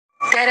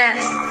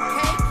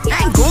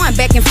I ain't going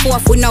back and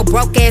forth with no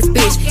broke ass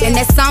bitch. And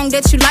that song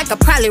that you like, I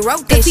probably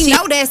wrote that shit.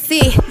 Know that's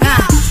it.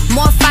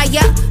 More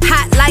fire,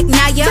 hot like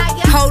Naya.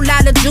 Whole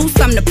lot of juice,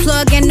 I'm the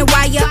plug and the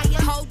wire.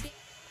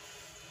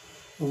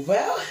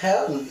 Well,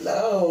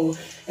 hello,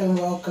 and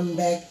welcome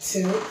back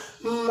to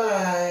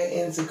My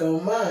Indigo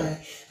Mind.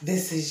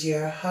 This is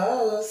your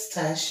host,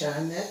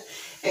 Tashana,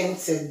 and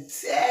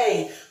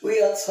today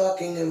we are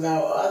talking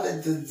about all the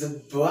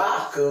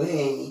debacle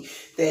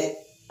that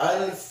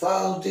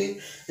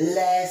unfolded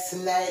last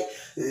night.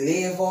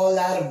 Live all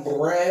out of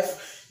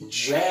breath.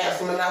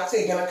 Jasmine not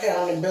taking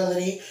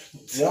accountability.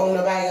 Don't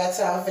nobody got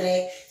time for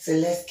that. So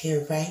let's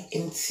get right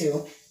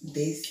into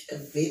this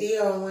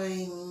video.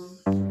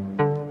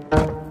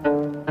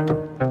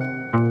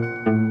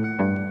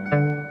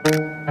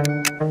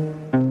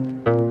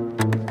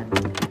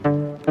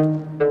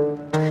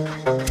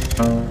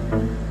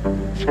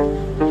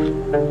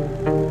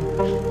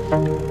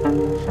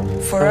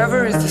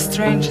 Forever is the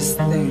strangest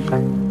thing.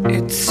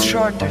 It's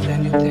shorter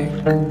than you think.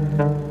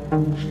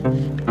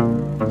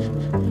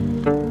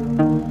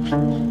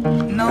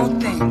 No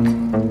think.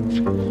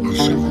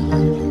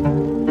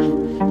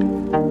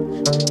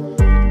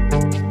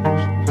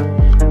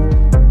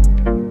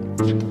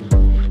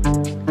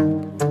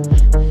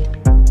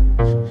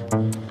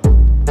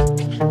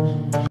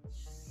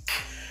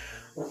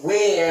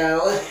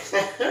 Well,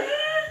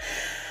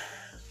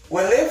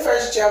 when Liv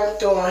first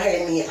jumped on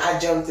Haney, I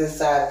jumped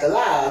inside the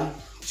live.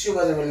 She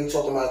wasn't really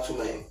talking about too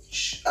much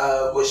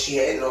what she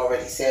hadn't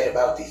already said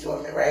about these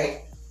women,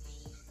 right?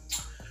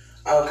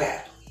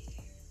 Okay.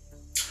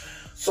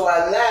 So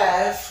I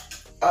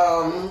left,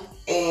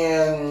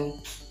 and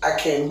I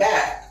came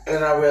back,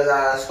 and I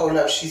realized, hold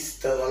up, she's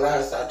still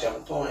alive, so I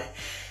jumped on.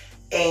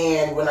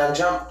 And when I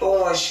jumped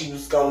on, she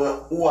was going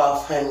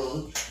off,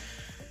 honey.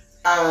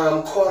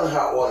 Calling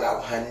her all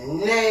out her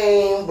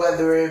name,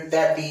 whether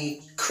that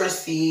be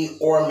Chrissy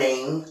or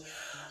Ming.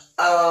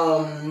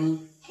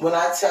 When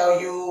I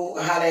tell you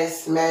how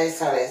that's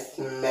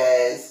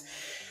mess,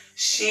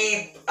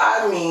 she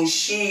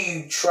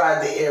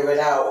tried to air it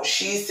out.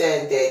 She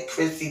said that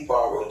Chrissy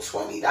borrowed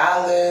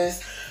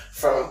 $20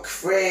 from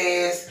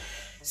Chris,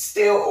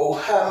 still owe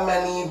her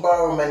money,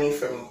 borrow money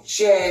from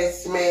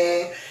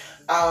Jasmine.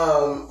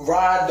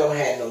 Rod don't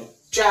have no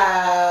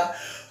job.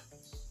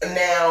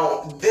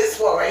 Now, this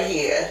one right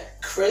here,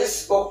 Chris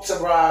spoke to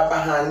Rod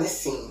behind the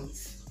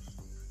scenes,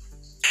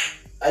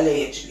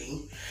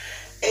 allegedly.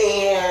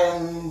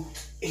 And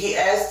he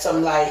asked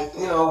him, like,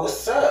 you know,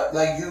 what's up?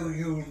 Like,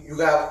 you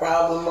got a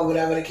problem or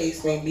whatever the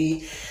case may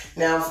be.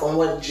 Now, from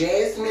what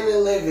Jasmine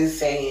and Liv is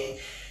saying,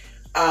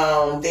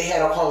 they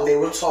had a call, they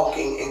were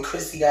talking, and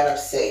Chrissy got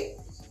upset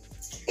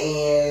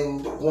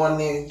and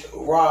wanted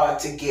Rod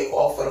to get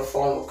off of the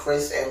phone with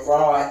Chris, and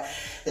Rod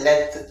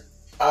let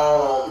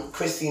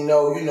Chrissy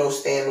know, you know,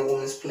 stay in the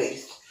woman's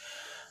place.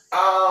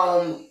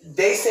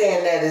 They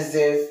saying that as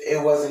if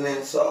it wasn't an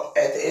insult.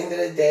 At the end of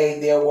the day,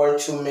 there were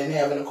two men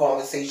having a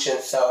conversation,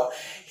 so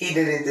he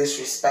didn't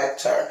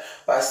disrespect her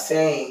by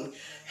saying,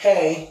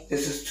 hey,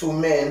 this is two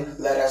men,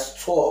 let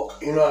us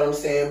talk. You know what I'm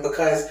saying?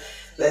 Because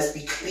let's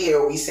be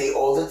clear, we say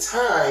all the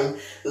time,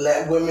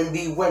 let women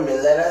be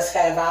women. Let us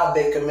have our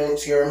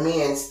bickerments. You're a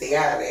man, stay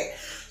out of that.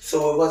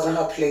 So it wasn't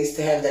her place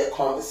to have that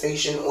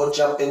conversation or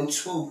jump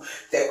into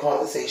that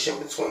conversation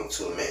between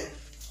two men.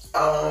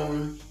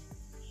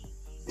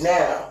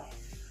 Now,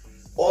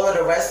 all of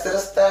the rest of the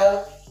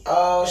stuff,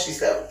 oh, she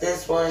slept with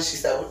this one, she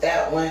slept with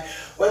that one.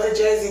 Whether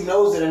Jazzy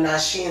knows it or not,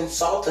 she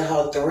insulted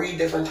her 3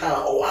 different times.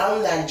 Oh,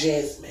 I'm not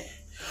Jasmine.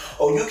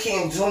 Oh, you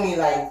can't do me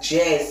like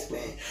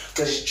Jasmine,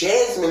 because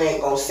Jasmine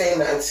ain't going to say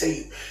nothing to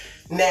you.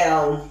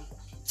 Now,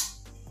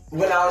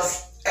 when I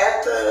was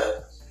at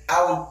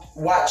I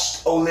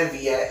watched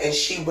Olivia, and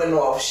she went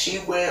off. She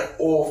went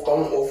off,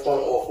 going off,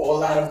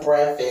 all out of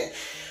breath and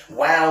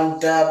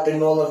wound up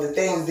and all of the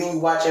things. Then you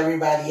watch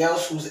everybody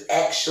else who's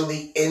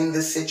actually in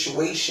the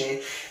situation,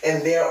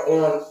 and they're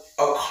on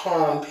a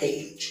calm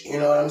page. You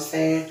know what I'm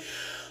saying?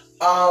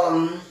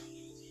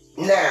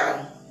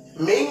 Now,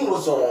 Ming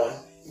was on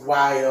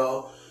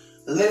while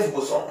Liv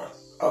was on,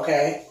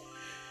 okay?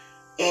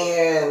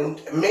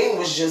 And Ming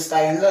was just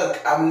like, look,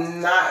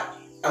 I'm not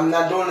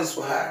doing this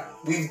with her.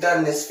 We've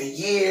done this for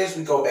years.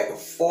 We go back and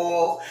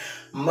forth,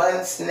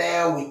 months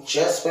now. We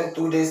just went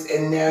through this,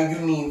 and now you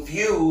need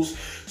views.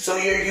 So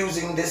you're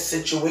using this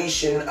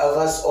situation of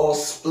us all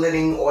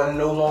splitting or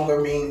no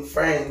longer being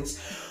friends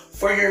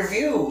for your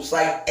views.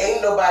 Like,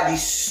 ain't nobody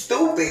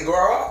stupid,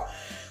 girl.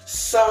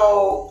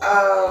 So,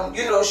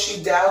 you know,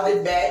 she dialed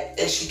it back,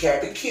 and she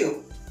kept it cute.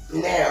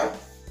 Now,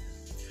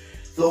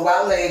 a little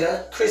while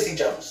later, Chrissy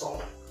jumps on.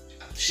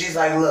 She's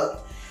like, look,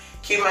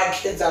 keep my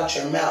kids out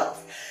your mouth.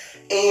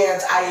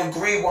 And I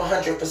agree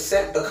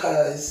 100%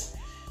 because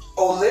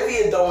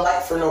Olivia don't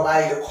like for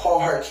nobody to call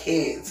her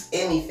kids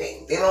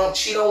anything.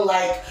 She don't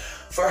like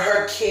for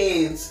her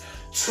kids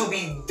to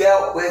be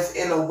dealt with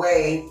in a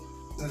way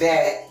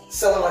that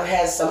someone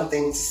has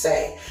something to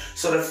say.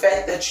 So the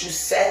fact that you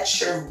sat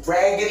your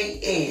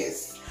raggedy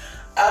ass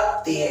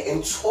up there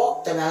and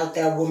talked about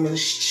that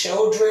woman's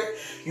children,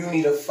 you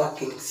need a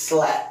fucking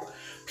slap.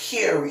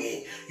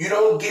 Period. You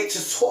don't get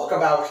to talk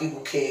about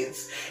people's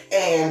kids,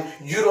 and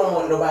you don't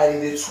want nobody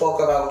to talk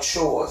about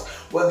yours.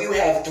 Whether you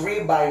have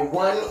 3 by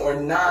 1 or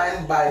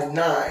 9 by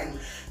 9,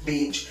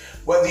 bitch.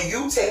 Whether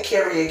you take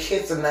care of your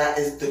kids or not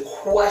is the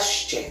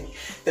question.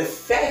 The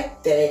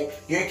fact that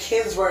your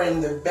kids were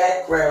in the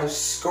background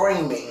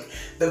screaming,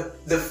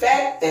 the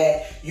fact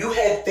that you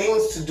had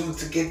things to do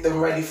to get them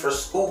ready for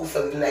school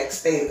for the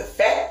next day, the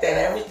fact that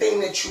everything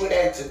that you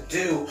had to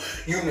do,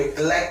 you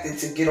neglected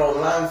to get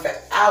online for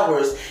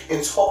hours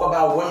and talk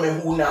about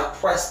women who not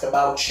pressed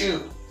about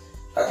you.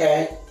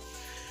 Okay?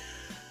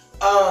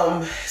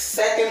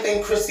 Second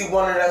thing Chrissy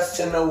wanted us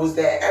to know was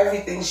that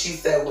everything she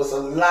said was a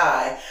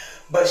lie,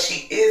 but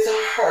she is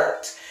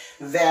hurt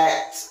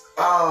that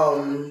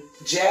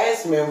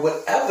Jasmine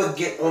would ever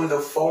get on the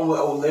phone with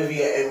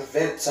Olivia and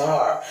vent to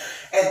her.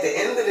 At the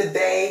end of the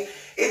day,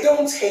 it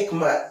don't take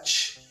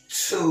much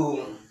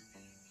to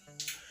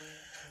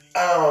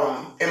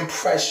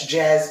impress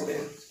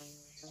Jasmine.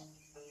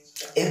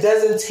 It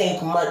doesn't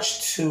take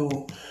much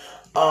to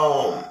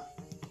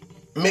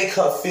make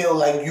her feel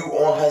like you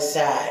on her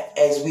side,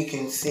 as we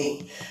can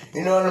see.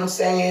 You know what I'm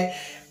saying?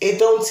 It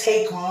don't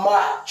take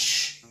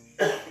much.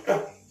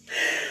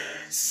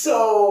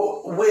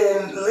 So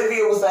when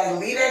Olivia was like,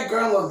 leave that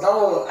girl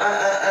alone,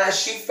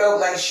 she felt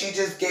like she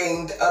just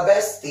gained a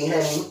bestie,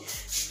 honey.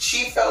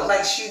 She felt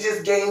like she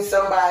just gained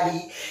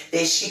somebody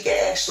that she could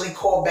actually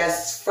call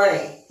best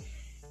friend.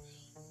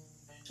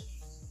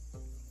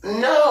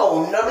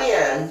 No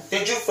ma'am.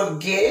 Did you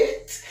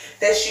forget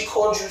that she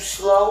called you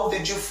slow?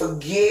 Did you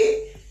forget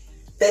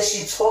that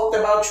she talked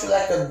about you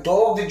like a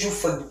dog? Did you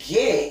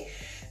forget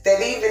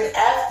that even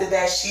after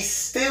that, she's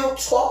still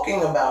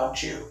talking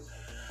about you?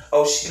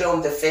 Oh, she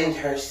don't defend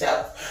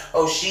herself.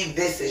 Oh, she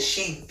this and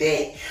she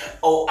that.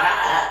 Oh,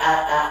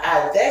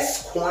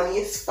 that's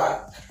corny as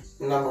fuck.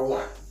 Number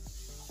one.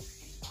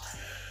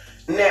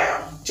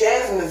 Now,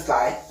 Jasmine's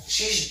like,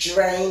 she's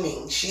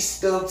draining. She's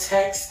still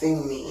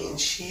texting me, and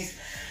she's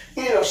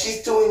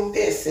doing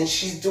this and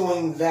she's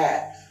doing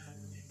that.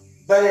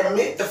 But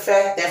admit the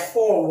fact that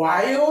for a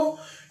while,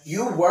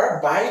 you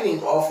were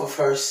biting off of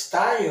her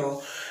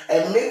style.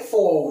 Admit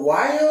for a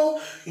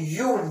while,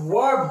 you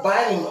were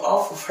biting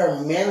off of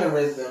her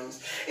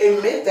mannerisms.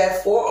 Admit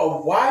that for a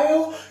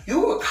while,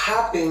 you were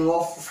copying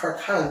off of her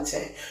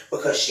content.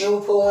 Because she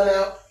would pull one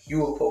out,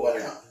 you would pull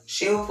one out.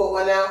 She would pull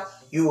one out,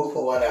 you would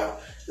pull one out.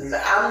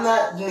 I'm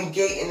not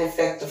negating the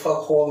effect of her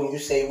calling you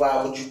say,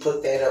 why would you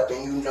put that up,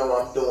 and you know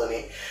I'm doing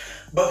it.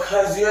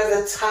 Because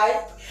you're the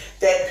type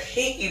that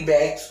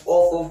piggybacks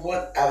off of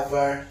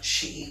whatever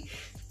she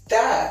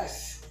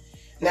does.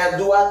 Now,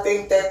 do I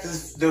think that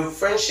the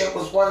friendship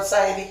was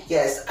one-sided?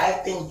 Yes, I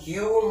think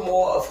you were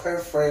more of her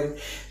friend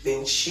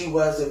than she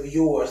was of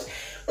yours.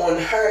 On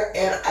her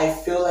end, I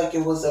feel like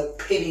it was a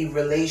pity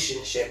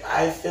relationship.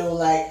 I feel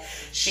like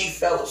she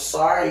felt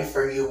sorry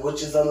for you,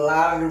 which is a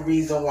lot of the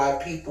reason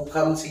why people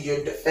come to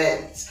your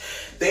defense.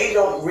 They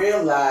don't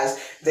realize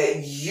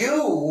that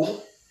you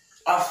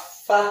are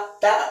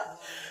fucked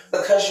up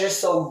because you're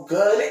so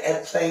good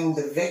at playing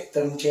the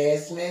victim,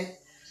 Jasmine.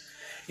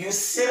 You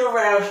sit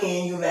around here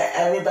and you let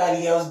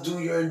everybody else do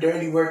your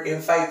dirty work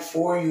and fight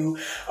for you.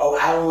 Oh,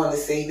 I don't want to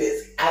say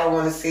this. I don't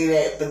want to say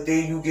that. But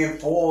then you get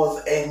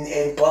balls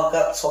and buck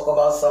up, talk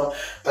about something.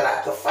 But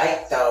I could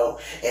fight though.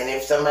 And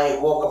if somebody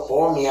walk up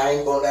on me, I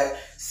ain't gonna let.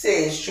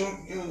 Sis,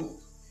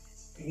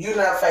 you're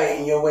not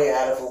fighting your way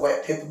out of a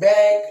wet paper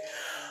bag.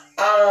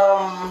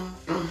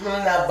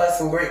 Not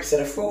busting grapes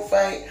at a fruit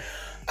fight.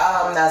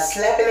 Not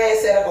slapping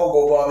ass at a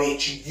go-go bar,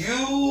 bitch.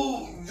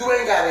 You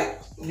ain't got it.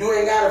 You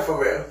ain't got it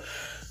for real.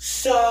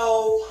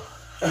 So,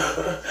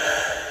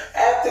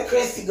 after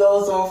Chrissy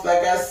goes off,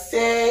 like I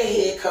said,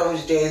 here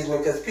comes Jasmine,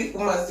 because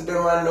people must have been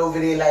running over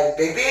there like,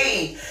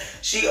 baby,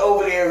 she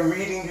over there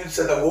reading you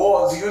to the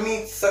walls. You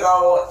need to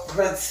go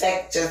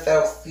protect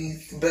yourself,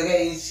 but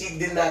hey, she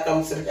did not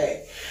come to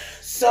play.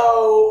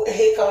 So,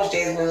 here comes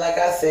Jasmine. Like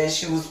I said,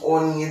 she was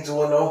on you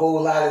doing a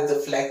whole lot of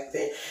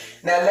deflecting.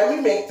 Now, let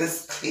me make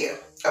this clear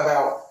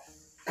about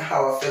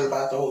how I feel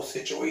about the whole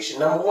situation.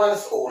 Number one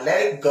is,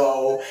 let it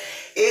go.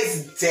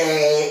 It's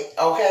dead,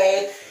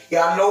 okay?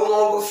 Y'all no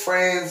longer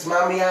friends.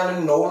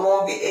 Mamiana no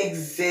longer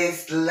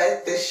exists.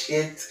 Let the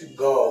shit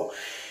go.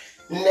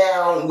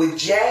 Now, with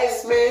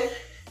Jasmine,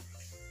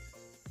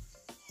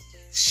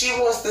 she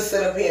wants to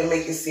sit up here and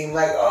make it seem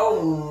like,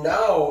 oh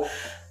no,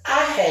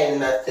 I had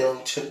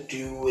nothing to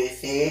do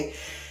with it.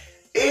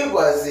 It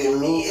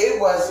wasn't me.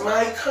 It was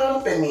my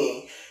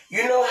company.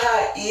 You know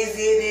how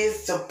easy it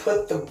is to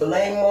put the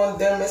blame on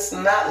them? It's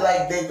not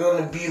like they're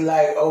going to be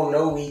like, oh,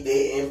 no, we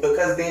didn't,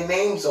 because their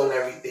name's on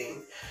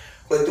everything.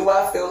 But do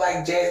I feel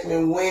like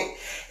Jasmine went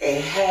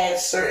and had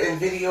certain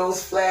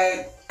videos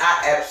flagged?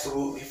 I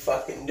absolutely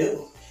fucking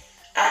do.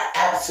 I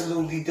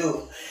absolutely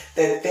do.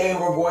 That they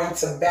were going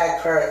to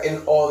back her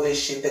in all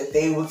this shit, that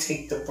they would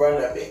take the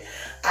brunt of it.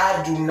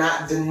 I do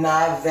not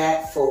deny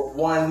that for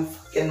one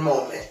fucking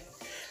moment.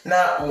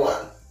 Not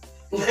one.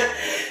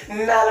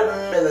 Not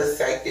a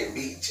millisecond,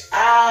 bitch.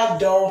 I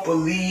don't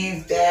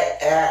believe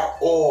that at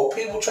all.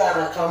 People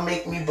trying to come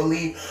make me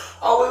believe,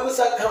 oh, it was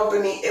her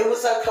company. It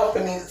was her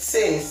company,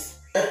 sis.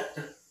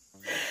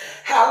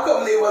 How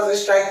come they wasn't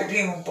striking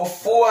people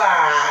before?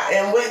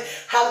 And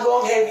how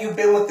long have you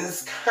been with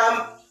this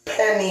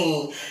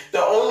company?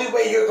 The only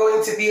way you're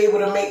going to be able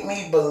to make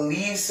me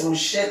believe some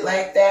shit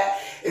like that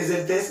is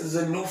if this is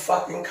a new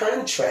fucking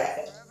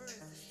contract.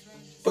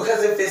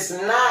 Because if it's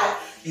not,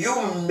 you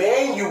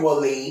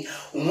manually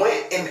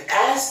went and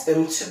asked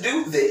them to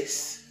do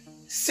this.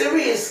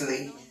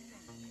 Seriously.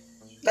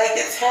 Like,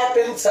 it's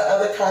happened to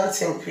other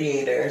content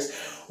creators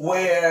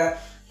where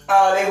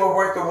they were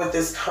working with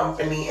this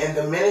company, and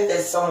the minute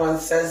that someone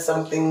says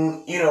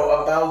something, you know,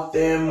 about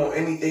them or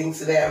anything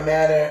to that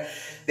matter,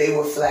 they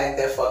would flag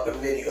that fucking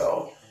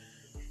video.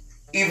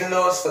 Even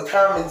though it's for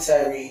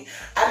commentary,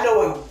 I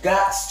know it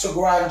gots to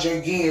grind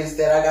your gears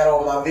that I got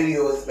all my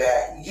videos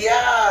back.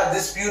 Yeah, I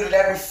disputed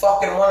every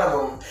fucking one of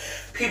them.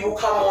 People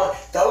come on,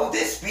 don't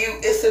dispute,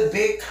 it's a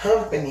big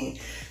company.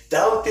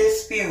 Don't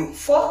dispute,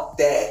 fuck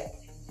that.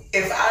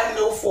 If I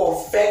know for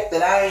a fact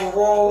that I ain't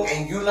wrong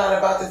and you not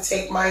about to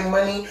take my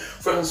money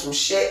from some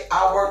shit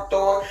I worked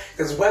on,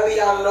 because whether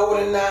y'all know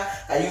it or not,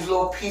 I use a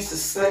little piece of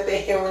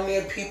snippet here and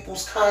there,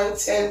 people's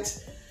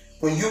content.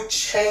 When you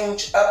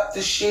change up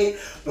the shit,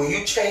 when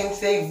you change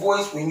their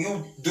voice, when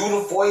you do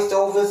the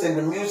voiceovers and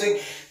the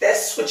music,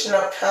 that's switching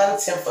up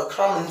content for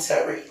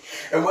commentary.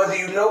 And whether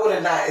you know it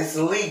or not, it's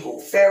legal,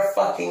 fair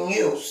fucking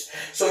use.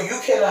 So you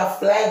cannot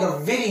flag a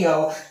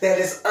video that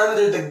is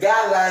under the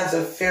guidelines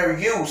of fair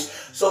use.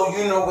 So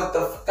you know what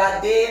the fuck I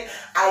did?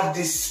 I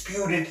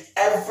disputed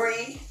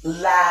every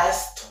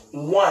last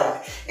one.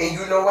 And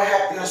you know what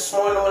happened this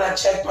morning when I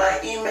checked my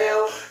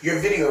email? Your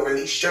video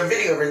released, your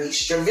video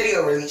released, your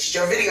video released,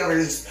 your video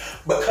released.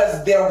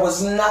 Because there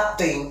was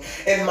nothing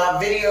in my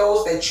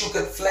videos that you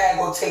could flag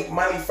or take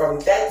money from.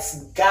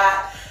 That's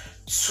got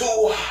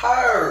to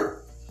hurt.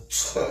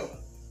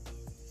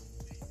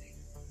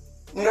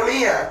 You know what I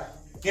mean?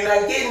 You're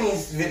not getting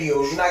these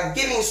videos. You're not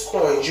getting these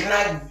coins. You're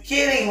not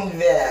getting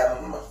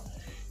them.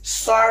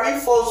 Sorry,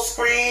 full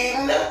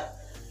screen.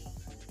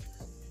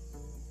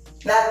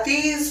 Not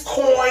these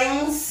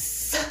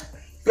coins.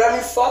 You got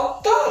me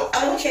fucked up.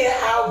 I don't care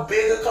how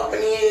big a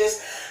company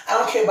is. I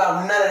don't care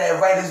about none of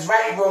that. Right is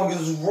right, wrong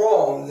is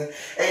wrong.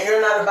 And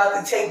you're not about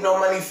to take no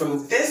money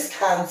from this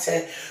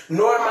content,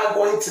 nor am I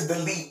going to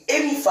delete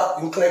any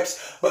fucking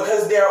clips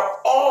because they're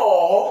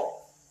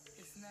all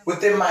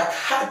within my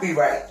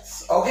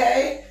copyrights,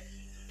 okay?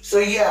 So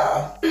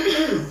yeah,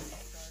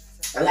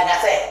 like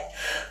I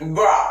said,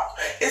 girl,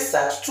 it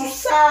sucks to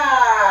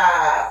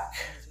suck.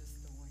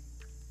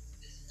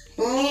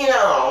 You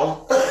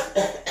know.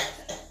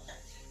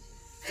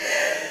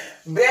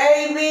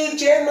 Baby,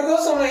 Jasmine, go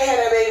somewhere and have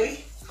that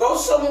baby. Go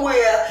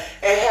somewhere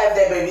and have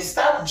that baby.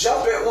 Stop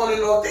jumping on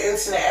and off the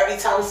internet every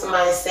time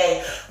somebody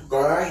say,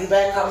 girl, you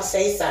better come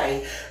say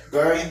something.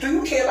 Girl, do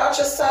you care about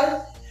your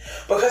son?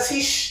 Because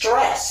he's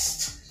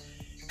stressed.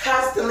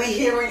 Constantly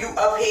hearing you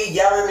up here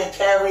yelling and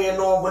carrying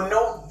on with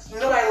nobody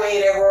want to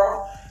hear that,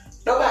 girl.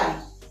 Nobody.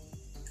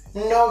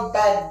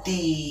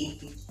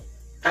 Nobody.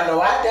 I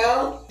know I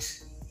don't.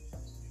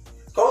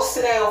 Go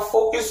sit down,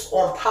 focus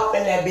on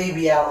popping that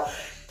baby out.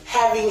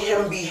 Having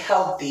him be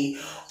healthy,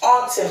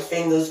 all 10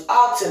 fingers,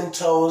 all 10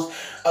 toes,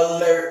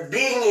 alert,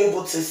 being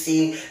able to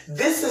see.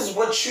 This is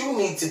what you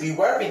need to be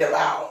worried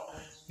about.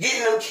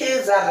 Getting them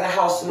kids out of the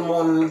house in the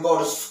morning to go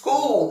to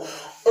school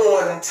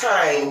on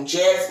time,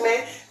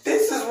 Jasmine.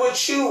 This is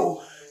what you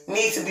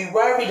need to be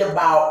worried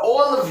about,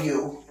 all of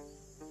you.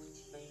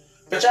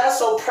 But y'all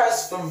so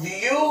pressed for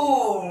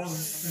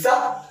views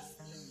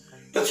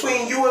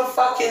between you and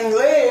fucking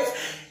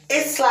Liv.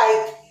 It's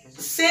like,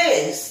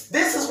 sis,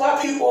 this is why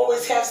people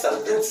always have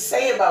something to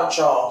say about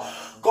y'all.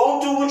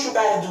 Go do what you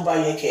gotta do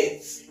by your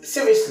kids.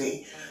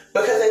 Seriously.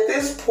 Because at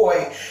this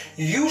point,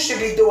 you should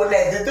be doing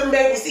that. Did them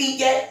babies eat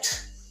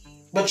yet?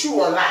 But you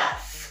want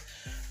life.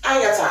 I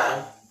ain't got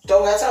time.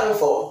 Don't got time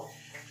for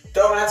it.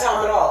 Don't got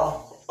time at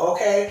all.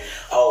 Okay?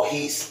 Oh,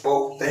 he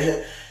spoke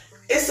the...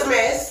 It's a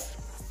mess.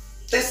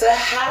 It's a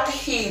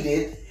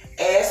hot-heated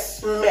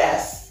ass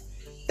mess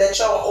that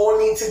y'all all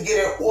need to get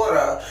in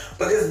order.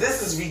 Because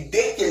this is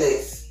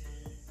ridiculous.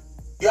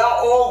 Y'all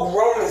all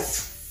grown as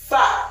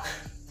fuck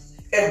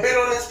and been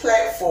on this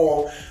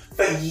platform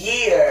for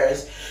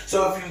years.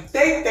 So if you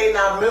think they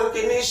not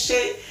milking this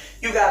shit,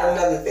 you got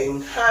another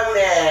thing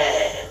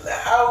coming.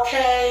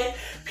 Okay?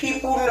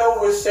 People know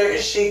where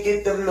certain shit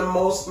get them the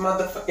most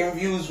motherfucking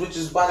views, which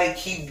is why they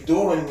keep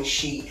doing the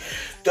shit.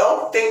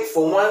 Don't think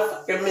for one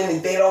fucking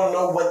minute they don't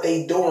know what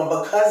they doing,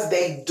 because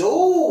they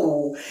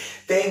do.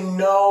 They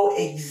know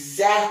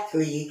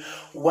exactly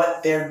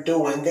what they're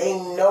doing. They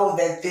know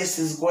that this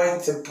is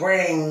going to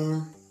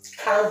bring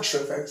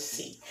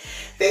controversy.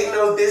 They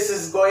know this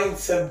is going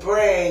to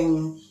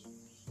bring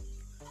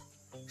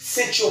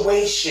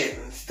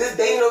situations.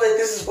 They know that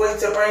this is going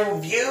to bring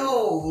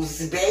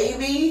views,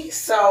 baby.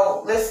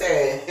 So,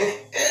 listen.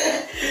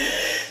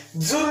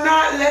 Do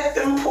not let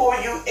them pull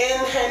you in,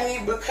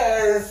 honey,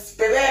 because,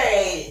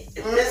 baby,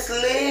 Miss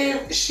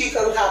Liv, she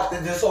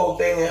concocted this whole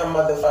thing in her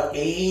motherfucking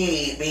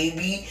head,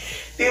 baby.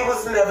 There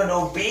was never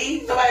no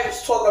beef. Nobody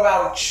was talking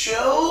about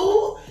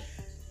you.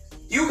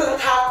 You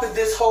concocted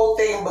this whole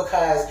thing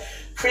because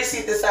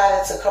Chrissy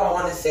decided to come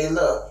on and say,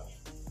 look,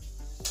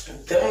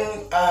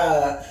 them,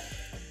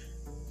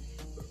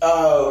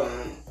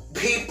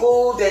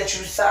 people that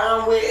you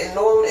sign with and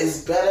know them,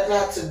 it's better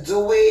not to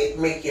do it.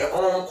 Make your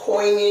own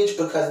coinage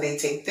because they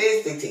take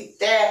this, they take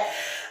that.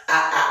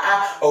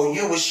 Oh,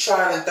 you was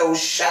trying to throw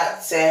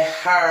shots at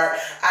her.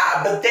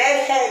 But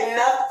that had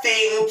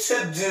nothing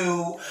to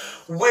do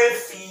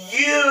with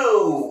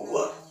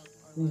you,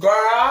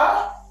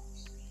 girl.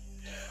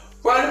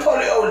 Ronnie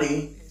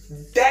Polioli,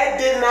 that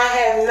did not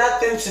have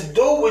nothing to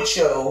do with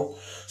you.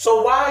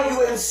 So why are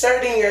you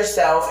inserting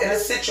yourself in a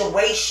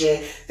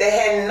situation that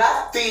had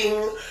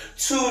nothing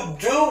to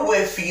do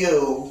with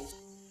you?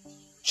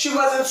 She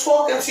wasn't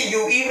talking to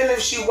you, even if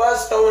she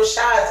was throwing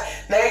shots.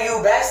 Now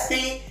you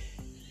bestie?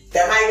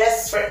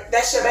 That's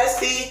your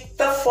bestie?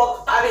 The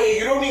fuck out of here.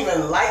 You don't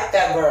even like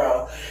that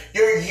girl.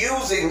 You're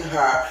using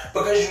her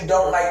because you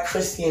don't like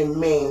Chrissy and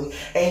Ming.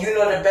 And you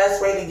know the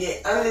best way to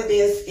get under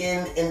their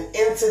skin and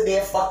into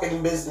their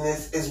fucking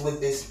business is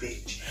with this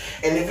bitch.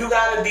 And if you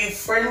gotta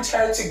befriend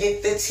her to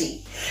get the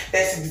tea,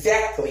 that's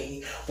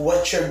exactly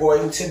what you're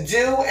going to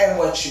do and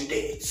what you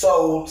did.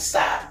 So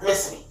stop.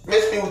 Miss me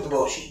with the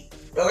bullshit.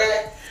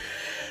 Okay?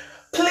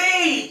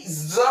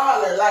 Please,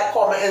 darling, like,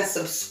 comment, and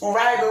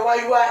subscribe. And while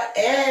you are at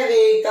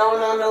it,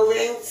 going on over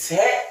and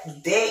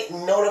tap that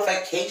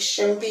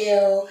notification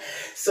bell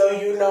so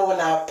you know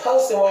when I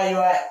post. And while you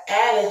are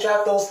at it,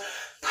 drop those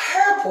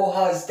purple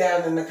hearts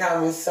down in the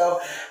comments so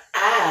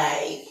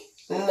I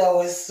know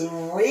it's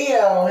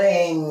real.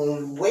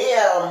 And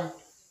well,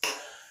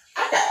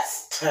 I got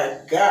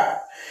to go.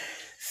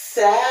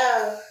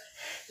 So,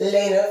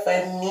 later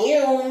for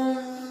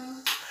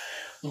new.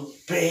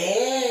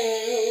 Bye.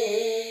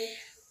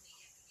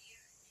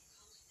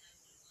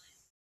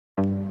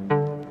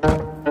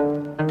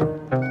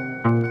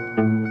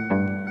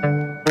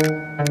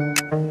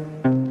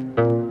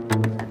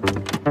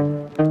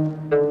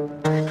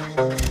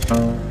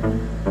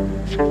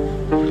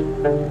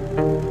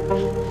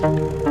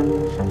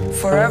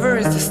 Forever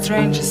is the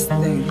strangest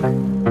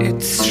thing.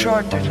 It's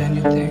shorter than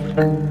you think.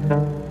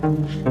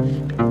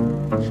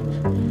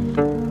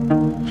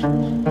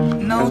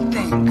 No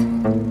think.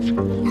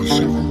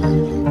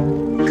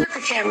 Cut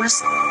the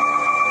cameras.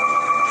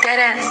 Dead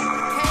ass.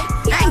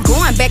 I ain't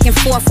going back and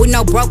forth with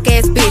no broke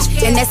ass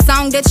bitch. And that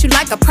song that you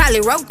like, I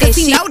probably wrote that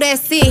shit. You know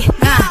that's it.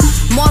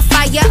 More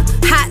fire,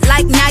 hot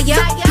like Naya.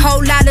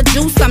 Whole lot of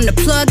juice, I'm the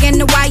plug in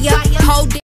the wire. Hold